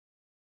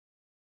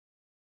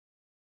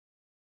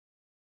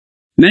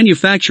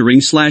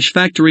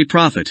Manufacturing/factory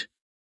profit.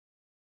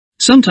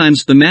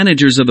 Sometimes the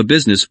managers of a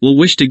business will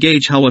wish to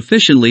gauge how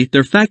efficiently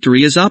their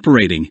factory is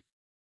operating.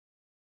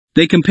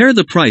 They compare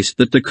the price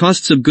that the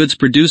costs of goods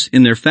produced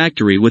in their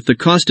factory with the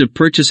cost of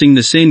purchasing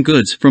the same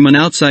goods from an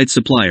outside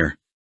supplier.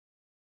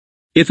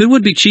 If it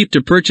would be cheap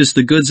to purchase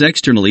the goods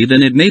externally,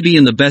 then it may be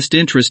in the best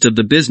interest of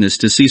the business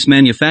to cease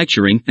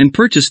manufacturing and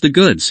purchase the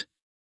goods.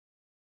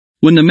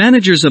 When the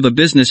managers of a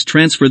business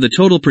transfer the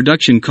total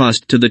production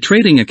cost to the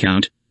trading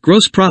account,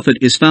 gross profit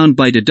is found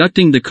by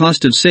deducting the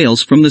cost of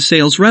sales from the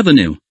sales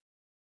revenue.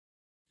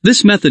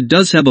 This method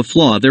does have a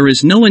flaw. There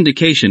is no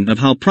indication of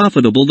how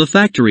profitable the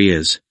factory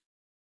is.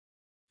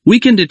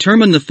 We can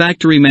determine the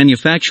factory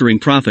manufacturing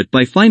profit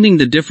by finding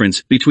the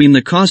difference between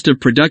the cost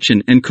of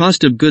production and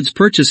cost of goods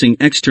purchasing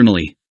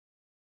externally.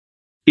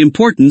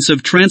 Importance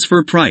of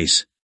transfer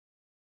price.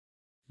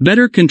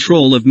 Better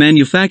control of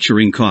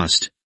manufacturing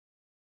cost.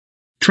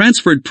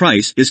 Transferred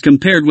price is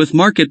compared with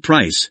market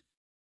price.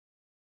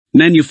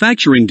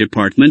 Manufacturing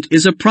department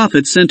is a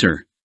profit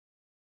center.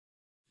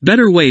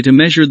 Better way to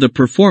measure the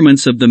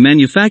performance of the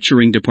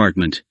manufacturing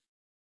department.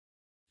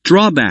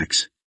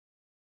 Drawbacks.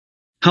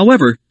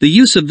 However, the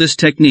use of this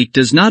technique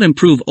does not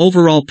improve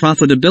overall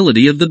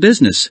profitability of the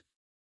business.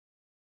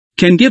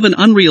 Can give an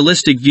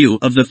unrealistic view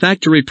of the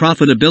factory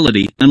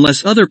profitability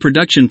unless other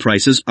production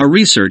prices are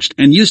researched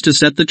and used to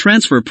set the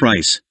transfer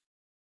price.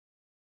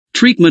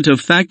 Treatment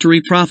of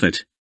factory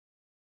profit.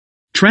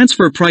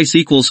 Transfer price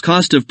equals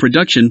cost of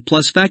production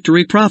plus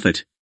factory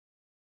profit.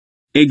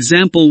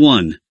 Example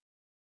 1.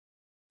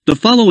 The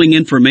following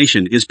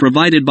information is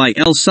provided by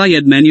El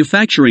Sayed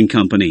Manufacturing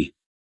Company.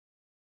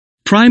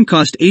 Prime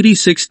cost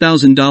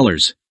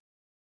 $86,000.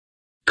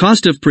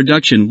 Cost of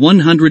production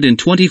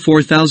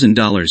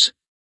 $124,000.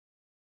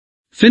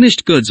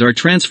 Finished goods are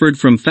transferred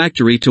from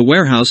factory to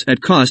warehouse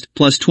at cost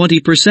plus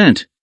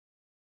 20%.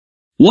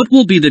 What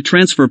will be the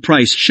transfer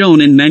price shown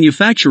in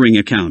manufacturing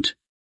account?